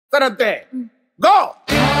సరంతే go.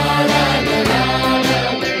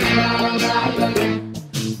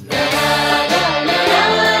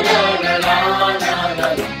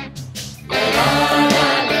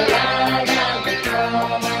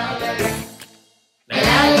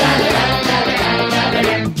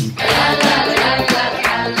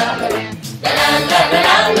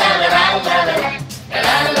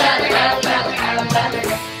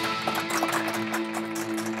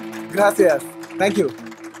 Gracias. Thank you.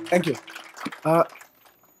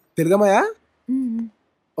 తిరగమయ్యా?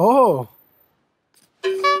 ఓ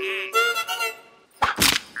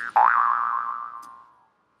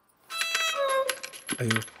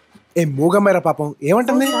అయ్యో, ఏ మూగమ్మారా పాపం,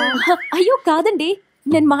 ఏమంటుంది? అయ్యో కాదండి,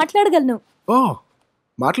 నేను మాట్లాడగలను. ఓ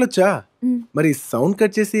మాటలొచ్చా? మరి సౌండ్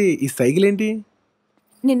కట్ చేసి ఈ సైకిల్ ఏంటి?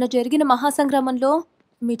 నిన్న జరిగిన మహాసంగ్రామంలో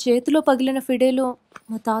మీ చేతిలో పగిలిన ఫిడేలు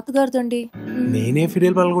మా తాతగారిదండి. నేనే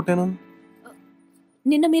ఫిడేల్ పగలగొట్టాను?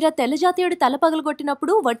 నిన్న మీరు ఆ తెల్ల జాతీయుడి తల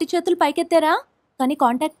పగలగొట్టినప్పుడు వట్టి చేతులు పైకెత్తారా, కానీ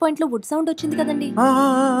కాంటాక్ట్ పాయింట్ లో వుడ్ సౌండ్ వచ్చింది కదండి.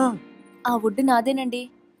 ఆ వుడ్ నాదేనండి,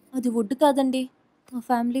 అది వుడ్ కాదండి, మా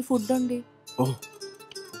ఫ్యామిలీ ఫుడ్ అండి. ఓ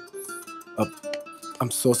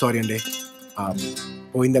ఐమ్ సో సారీ అండి.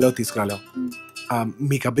 పోయిందలో తీసుకురాలేవు.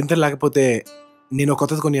 మీకు అభ్యంతరం లేకపోతే నేను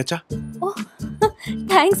కొత్తది కొనియచ్చా?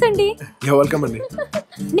 థ్యాంక్స్ అండి. యూ వెల్కమ్ అండి.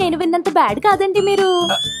 నేను విన్నంత బ్యాడ్ కాదండి, మీరు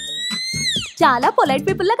చాలా పొలైట్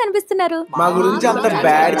పీపుల్ లా కనిపిస్తున్నారు. మా గురించి అంత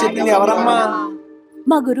బ్యాడ్ చెప్పింది ఎవరమ్మా?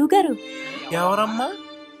 మా గురువు గారు. ఎవరమ్మా?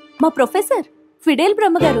 మా ప్రొఫెసర్ ఫిడేల్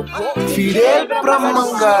బ్రహ్మగారు. ఫిడేల్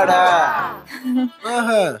బ్రహ్మంగాడా?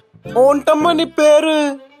 ఏంటమ్మా నీ పేరు?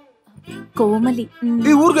 కోమలి.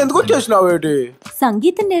 ఈ ఊరికి ఎందుకు వచ్చేసినావు? ఏంటి?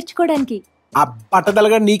 సంగీతం నేర్చుకోవడానికి. ఆ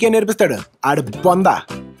పట్టదలగా నీకే నేర్పిస్తాడు ఆడు బొందా.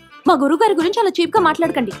 మా గురువు గారి గురించి అలా చీప్ గా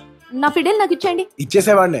మాట్లాడకండి. నా ఫిడేల్ నాకు ఇచ్చేయండి.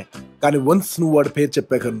 ఇచ్చేసేవాడినే, కానీ వన్స్ నువ్వు వాడి పేరు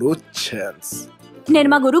చెప్పాక నో ఛాన్స్. నేను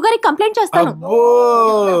మా గురువు గారికి కంప్లైంట్ చేస్తాను.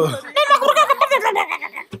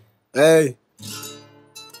 ఏయ్,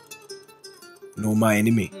 నువ్వు మా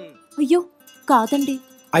ఎనిమి. అయ్యో కాదండి.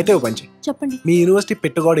 అయితే ఓ పంచి చెప్పండి. మీ యూనివర్సిటీ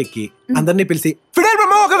పెట్టుగోడ ఎక్కి అందరినీ పిలిచి ఫిడేల్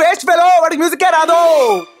బ్రహ్మ ఒక వేస్ట్ ఫెలో, వాడికి మ్యూజిక్ రాదు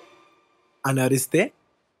అని అరిస్తే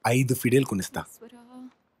 5 ఫిడేల్ కొనిస్తా.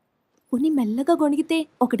 కొన్ని మెల్లగా గొణిగితే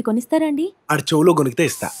ఒకటి కొనిస్తారండి? ఆడు చెవులో గొనిగితే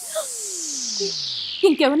ఇస్తా.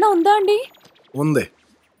 ఇంకేమన్నా ఉందా అండి? ఉంది.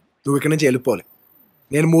 నువ్వు ఇక్కడి నుంచి వెళ్ళిపోవాలి.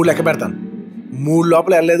 నేను 3 లెక్క పెడతాను. 3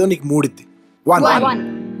 లోపల వెళ్ళలేదు నీకు 3 ఇద్ది. 1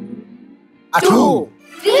 2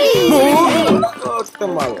 3.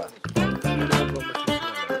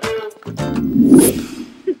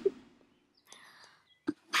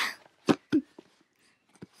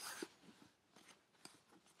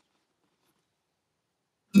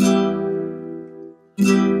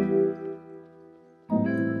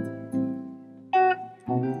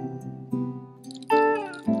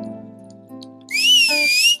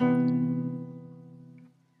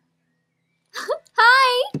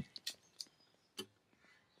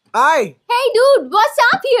 Hi. Hey dude, what's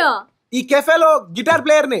up here? ఈ కెఫేలో గిటార్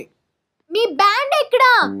ప్లేయర్ ని. మీ బ్యాండ్ ఎక్కడా?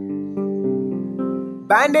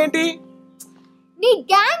 బ్యాండ్ ఏంటి? నీ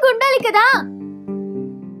గ్యాంగ్ ఉండాలి కదా.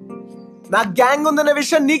 నా గ్యాంగ్ ఉందన్న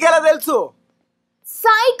విషయం నీకెలా తెలుసు?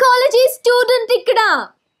 సైకాలజీ స్టూడెంట్ ఇక్కడ.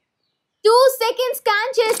 2 seconds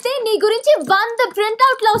స్కాన్ చేస్తే నీ గురించి 100 ప్రింట్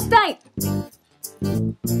అవుట్ లో వస్తాయి.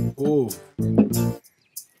 ఓ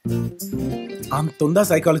అంతుందా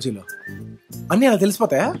సైకాలజీలో? అన్నీ అలా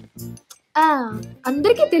తెలిసిపోతాయా?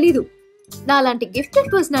 అందరికీ తెలీదు, నాలాంటి గిఫ్టెడ్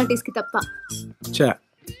పర్సనాలిటీస్ కి తప్ప.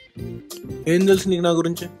 ఏం తెలుసు నీకు నా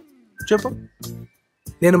గురించి? చెప్పు.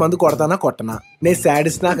 నేను మందు కొడతానా కొట్టనా? నేను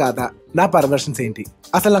సాడిస్నా కాదా? నా పర్వర్షన్స్ ఏంటి?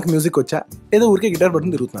 అసలు నాకు మ్యూజిక్ వచ్చా? ఏదో ఊరికే గిటార్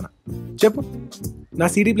పట్టుకుని తిరుగుతున్నానా? చెప్పు. నా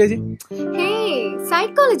సీడీ ప్లే చేయి. హే,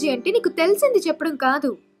 సైకాలజీ అంటే నీకు తెలిసింది చెప్పడం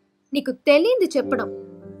కాదు, నీకు తెలియంది చెప్పడం.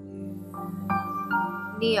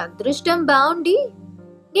 నీ అదృష్టం బాగుండి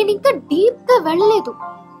నేను ఇంకా డీప్ గా వెళ్ళలేదు.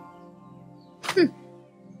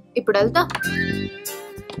 ఇప్పుడు వెళ్తా.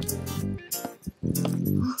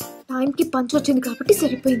 టైంకి పంచ్ వచ్చింది కాబట్టి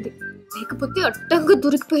సరిపోయింది, లేకపోతే అడ్డంగా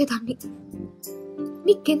దొరికిపోయేదాన్ని.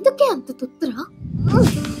 నీకెందుకే అంత తొత్తురా?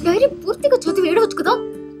 డైరీ పూర్తిగా చదివి ఏడవచ్చు కదా.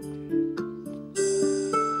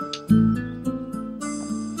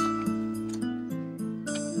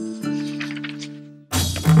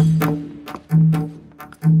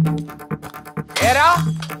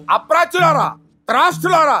 అప్రాచులారా,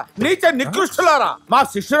 త్రాష్టులారా, నీచ నికృష్టులారా, మా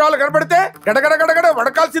శిష్యురాలు కనబడితే గడగడ గడగడ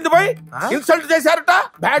వడకాల్సింది పోయి ఇన్సల్ట్ చేశారట,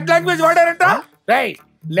 బ్యాడ్ లాంగ్వేజ్ వాడారట. రేయ్,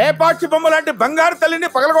 లేపాక్షి బొమ్మ లాంటి బంగారు తల్లిని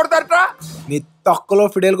పగలగొడతారట్రా? నీ తొక్కలో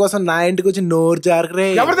ఫిడేల్ కోసం నా ఇంటికి వచ్చి నోరు జారకరే.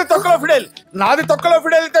 ఎవరిది తొక్కలో ఫిడేల్? నాది తొక్కలో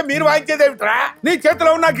ఫిడేల్ అయితే మీరు వాయించేది ఏమిట్రా? నీ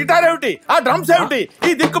చేతిలో ఉన్న గిటార్ ఏమిటి? ఆ డ్రమ్స్ ఏమిటి? ఈ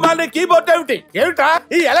దిక్కుమాలిన కీబోర్డ్ ఏమిటి? ఏమిట్రా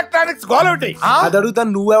ఈ ఎలక్ట్రానిక్స్ గోల్ ఏమిటి? అది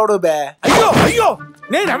అడుగుతాను, నువ్వెవడో బే? అయ్యో అయ్యో,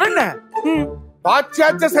 నేనెవన్నా?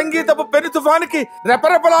 పాశ్చాత్య సంగీతపు పెను తుఫానికి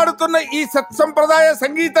రెపరెపలాడుతున్న ఈ సత్సంప్రదాయ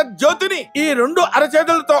సంగీత జ్యోతిని ఈ 2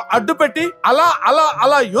 అరచేతులతో అడ్డు పెట్టి అలా అలా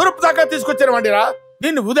అలా యూరప్ దాకా తీసుకొచ్చారు వండిరా.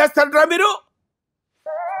 దీన్ని ఊదేస్తారా మీరు?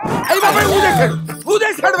 అయ్యి బాబాయ్,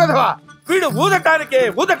 ఊదేశాడు కదవా. వీడు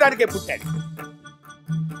ఊదటానికే పుట్టాడు.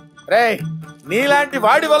 రే, నీలాంటి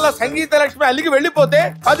వాడి వల్ల సంగీత లక్ష్మి అలిగి వెళ్ళిపోతే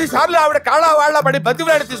 10 సార్లు ఆవిడ కాళ్ళ వాళ్ళ పడి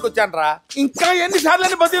బతిలాడి తీసుకొచ్చాను రా. ఇంకా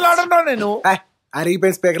ఎన్నిసార్లు బతిలాడరా నేను?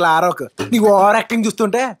 అరిగిపోయిన స్పీకర్లు ఆరోక్. నీకు ఓవర్ యాక్టింగ్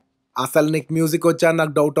చూస్తుంటే అసలు నీకు మ్యూజిక్ వచ్చా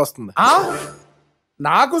నాకు డౌట్ వస్తుంది.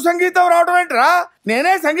 నాకు సంగీతం రావడం ఏంట్రా?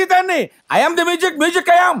 నేనే సంగీతాన్ని. I'm the music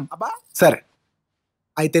I'm. సరే,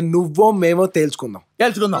 అయితే నువ్వో మేమో తేల్చుకుందాం.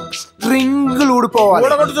 స్ట్రింగులు ఊడిపోవాలి.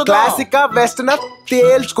 Classic western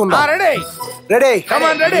తేల్చుకుందాం. Ready? Come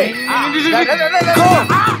on, ready.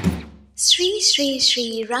 Shri Shri Shri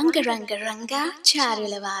రంగ రంగ రంగ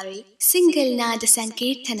చారుల వారి సింగిల్ నాద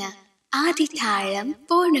సంకీర్తన ఆది తాళం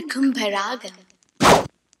పూర్ణ కుంభరాగం.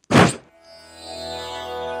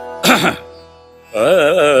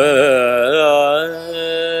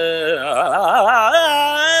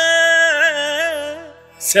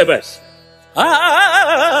 శభాష్.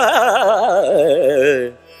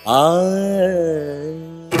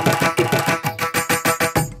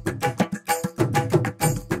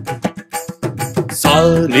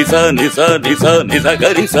 నిస నిస నిస నిస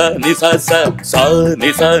గరి స నిస స స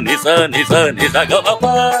నిస నిస నిస నిస గ ప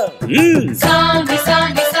స నిస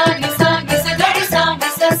నిస నిస నిస గరి స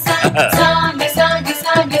నిస స స నిస నిస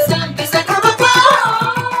నిస నిస గ ప.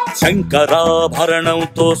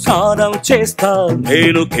 శంకరాభరణంతో స్నానం చేస్తా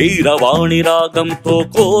నేను, కీరవాణి రాగంతో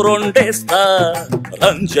కోరొండేస్తా,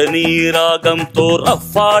 రంజనీ రాగంతో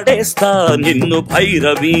రఫ్ఫాడేస్తా, నిన్ను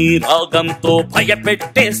భైరవీ రాగంతో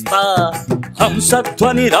భయపెట్టేస్తా,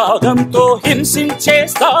 హంసధ్వని రాగంతో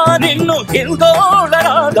హింసించేస్తా, నిన్ను హిందోళ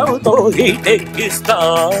రాగంతో హీటెక్కిస్తా.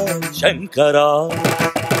 శంకరా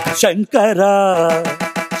శంకరా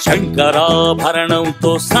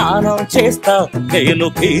శంకరాభరణంతో స్నానం చేస్తా నేను,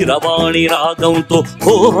 కీరవాణి రాగంతో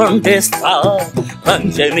కోరండేస్తా,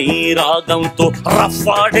 రంజనీ రాగంతో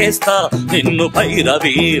రఫ్ఫాడేస్తా, నిన్ను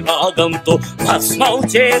భైరవీ రాగంతో భస్మం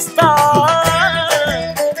చేస్తా.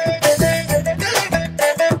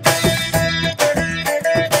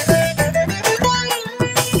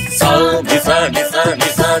 నిస నిస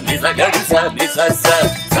నిస నిస గరి స నిస స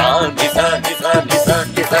స నిస నిస నిస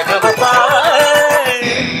నిస గ ప.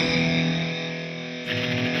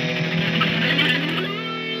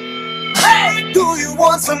 Do you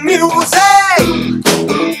want some music?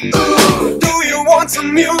 Do you want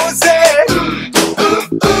some music?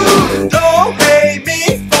 Do, re, mi,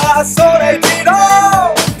 fa, sol, re, mi, do.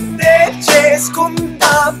 Te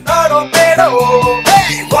cheskundam taro pero.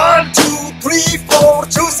 1, 2, 3, 4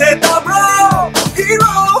 చూసేద్దాం bro.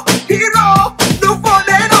 Hero, hero, నువ్వు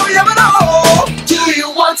నేను ఎవరో. Do you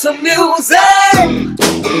want some music?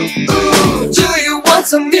 Do you want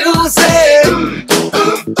some music?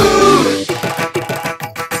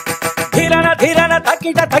 ధీరన ధీరన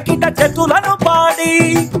తకిట తకిట చేతులను పాడి,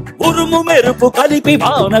 ఉరుము మెరుపు కలిపి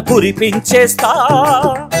వాన కురిపించేస్తా,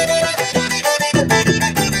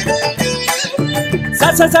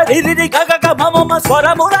 ససరిరి గగగ మమ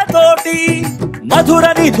స్వరములతోటి మధుర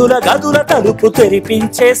నిధుల గదుల తలుపు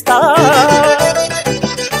తెరిపించేస్తా,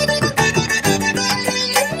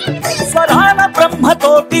 స్వరాల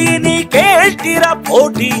బ్రహ్మతోటి నీ కేటిర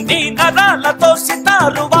పోటీ, నీ నరాలతో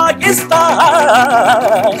సితారు వాయిస్తా.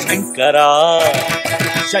 శంకరా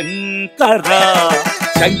శంకరా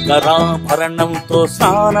శంకరాభరణంతో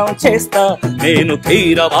స్నానం చేస్తా నేను,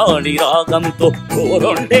 Keeravani రాగంతో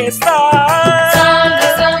కోరొండేస్తా.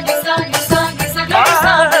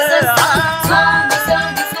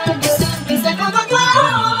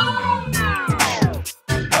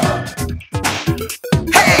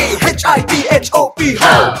 H-I-P-H-O-P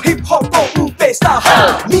hip hop go ఊపేస్తా,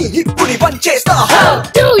 నీ హిప్పుని వంచేస్తా.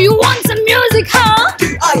 Do you want some music, huh?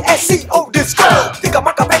 D-I-S-C-O disco,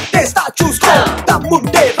 దిగమక పెట్టేస్తా చూసుకో,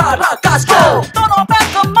 దమ్ముంటే రారా కాస్కో.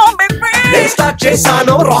 నే స్టార్ట్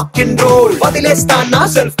చేశాను rock and role, వదిలేస్తానా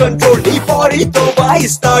self control, నీ బాడీతో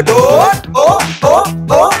వాయిస్తా door. Oh oh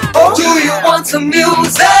oh oh. Do you want some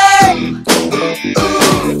music?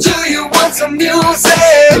 Do you want some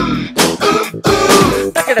music?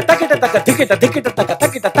 తకిట తకిట తక దికిట దికిట తక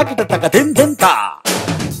తకిట తకిట తక దిందింత.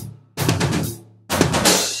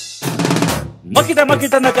 మకిట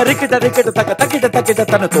మకిట నక రికిట రికిట తక తకిట తకిట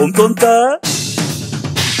తన తొంతొంత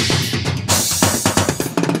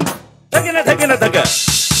తగిన తగిన తగ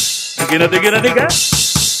దిగిన దిగిన దిగ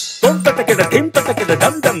తొంత తకిట ధింత తకిట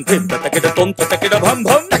ఢం ఢం ధింత తకిట తొంత తకిట భం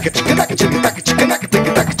భం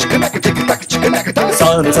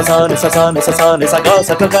సాని ససాని ససాని ససాని సగా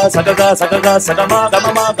సగగా సగగా సగగా సగమా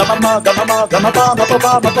గమమా గమమా గమమా గమపా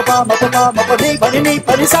మపపా మపపా మపపా మపని పని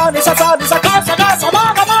పని సాని ససాని సగా సగా సమా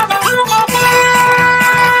గమా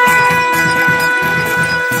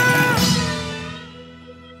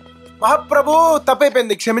మహాప్రభు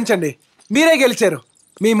తప్పైపోయింది, క్షమించండి. మీరే గెలిచారు.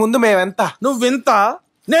 మీ ముందు మేమెంత. నువ్వింత,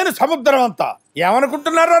 నేను సముద్రం అంతా.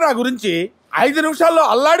 ఏమనుకుంటున్నారా నా గురించి? 5 నిమిషాల్లో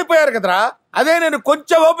అల్లాడిపోయారు కదరా. అదే నేను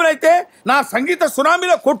కొంచెం ఓపెన్ అయితే నా సంగీత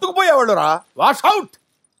సునామీలో కొట్టుకుపోయేవాళ్ళు రా. Wash out.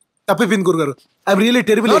 తప్పైపోయింది గురుగారు. I'm really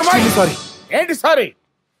terrible sorry. ఏంటి సారీ?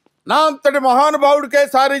 నా అంతటి మహానుభావుడికే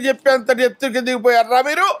సారీ చెప్పేంతటి ఎత్తుకి దిగిపోయారా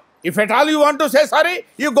మీరు? If at all you want to say sorry,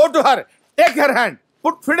 you go to her, take her hand,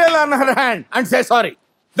 put Fidel on her hand and say sorry.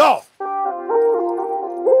 Go.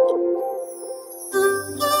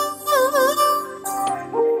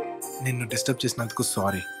 నిన్ను disturb చేసినందుకు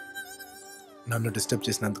sorry. నన్ను disturb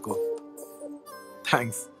చేసినందుకు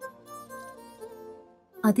thanks.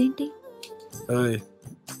 అదేంటి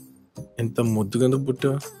ఎంత ముద్దుగా ఎందుకు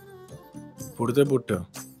పుట్టావు? పుడితే పుట్టావు.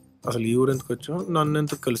 అసలు ఈ ఊరు ఎందుకు వచ్చావు? నన్ను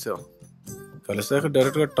ఎందుకు కలిసావు? కలిసాక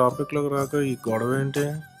డైరెక్ట్గా టాపిక్లోకి రాక ఈ గొడవ ఏంటి?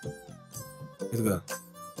 ఇదిగా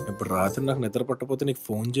ఇప్పుడు రాత్రి నాకు నిద్ర పట్టకపోతే నీకు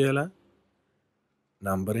ఫోన్ చేయాలా?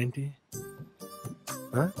 నంబర్ ఏంటి?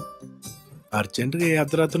 అర్జెంటుగా ఏ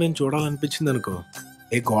అర్ధరాత్రి నేను చూడాలనిపించింది అనుకో,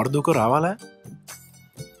 ఏ గోడ దూకో రావాలా?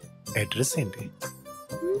 అడ్రస్ ఏంటి?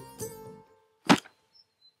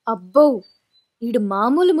 అబ్బో, వీడు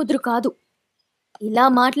మామూలు ముద్రు కాదు. ఇలా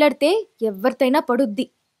మాట్లాడితే ఎవరితైనా పడుద్ది.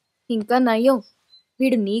 ఇంకా నయ్యం,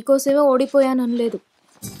 వీడు నీకోసమే ఓడిపోయాననలేదు.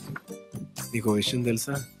 నీకు విషయం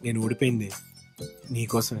తెలుసా? నేను ఓడిపోయింది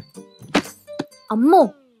నీకోసమే. అమ్మో,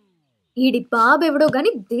 ఈడి బాబెవడో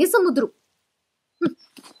గాని దేశముద్రు.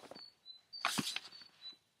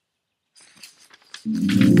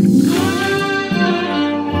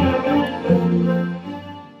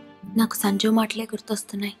 నాకు సంజు మాటలే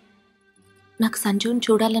గుర్తొస్తున్నాయి. నాకు సంజుని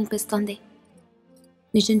చూడాలనిపిస్తోంది.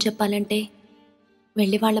 నిజం చెప్పాలంటే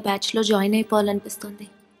వెళ్ళి వాళ్ళ బ్యాచ్లో జాయిన్ అయిపోవాలనిపిస్తుంది.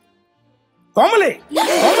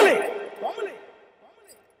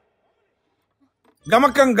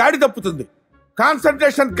 గమకం గాడి తప్పుతుంది,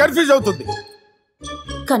 కాన్సంట్రేషన్ కన్ఫ్యూజ్ అవుతుంది.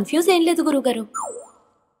 కన్ఫ్యూజ్ ఏం లేదు గురుగారు,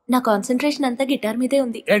 నా కాన్సంట్రేషన్ అంతా గిటార్ మీదే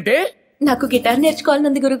ఉంది. ఏంటి? నాకు గిటార్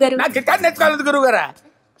నేర్చుకోవాలనుంది గురుగారు. నా గిటార్ నేర్చుకోవాలనుంది గురుగారా?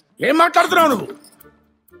 ఏం మాట్లాడుతున్నావు నువ్వు?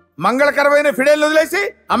 మంగళకరమైన ఫిడేల్ వదిలేసి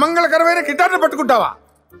అమంగళకరమైన గిటార్ను పట్టుకుంటావా?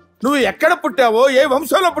 నువ్వు ఎక్కడ పుట్టావో, ఏ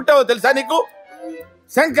వంశంలో పుట్టావో తెలుసా నీకు?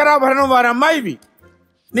 శంకరాభరణం వారి అమ్మాయివి.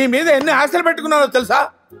 నీ మీద ఎన్ని ఆశలు పెట్టుకున్నానో తెలుసా?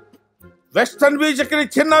 వెస్టర్న్ మ్యూజిక్ ని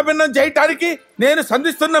చిన్న భిన్నం చేయటానికి నేను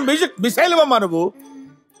సంధిస్తున్న మ్యూజిక్ మిసైల్ అమ్మా నువ్వు.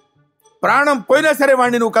 ప్రాణం పోయినా సరే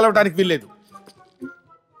వాడిని నువ్వు కలవటానికి వీల్లేదు.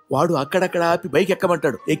 వాడు అక్కడక్కడ ఆపి బైక్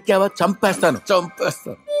ఎక్కమంటాడు, ఎక్కావా చంపేస్తాను.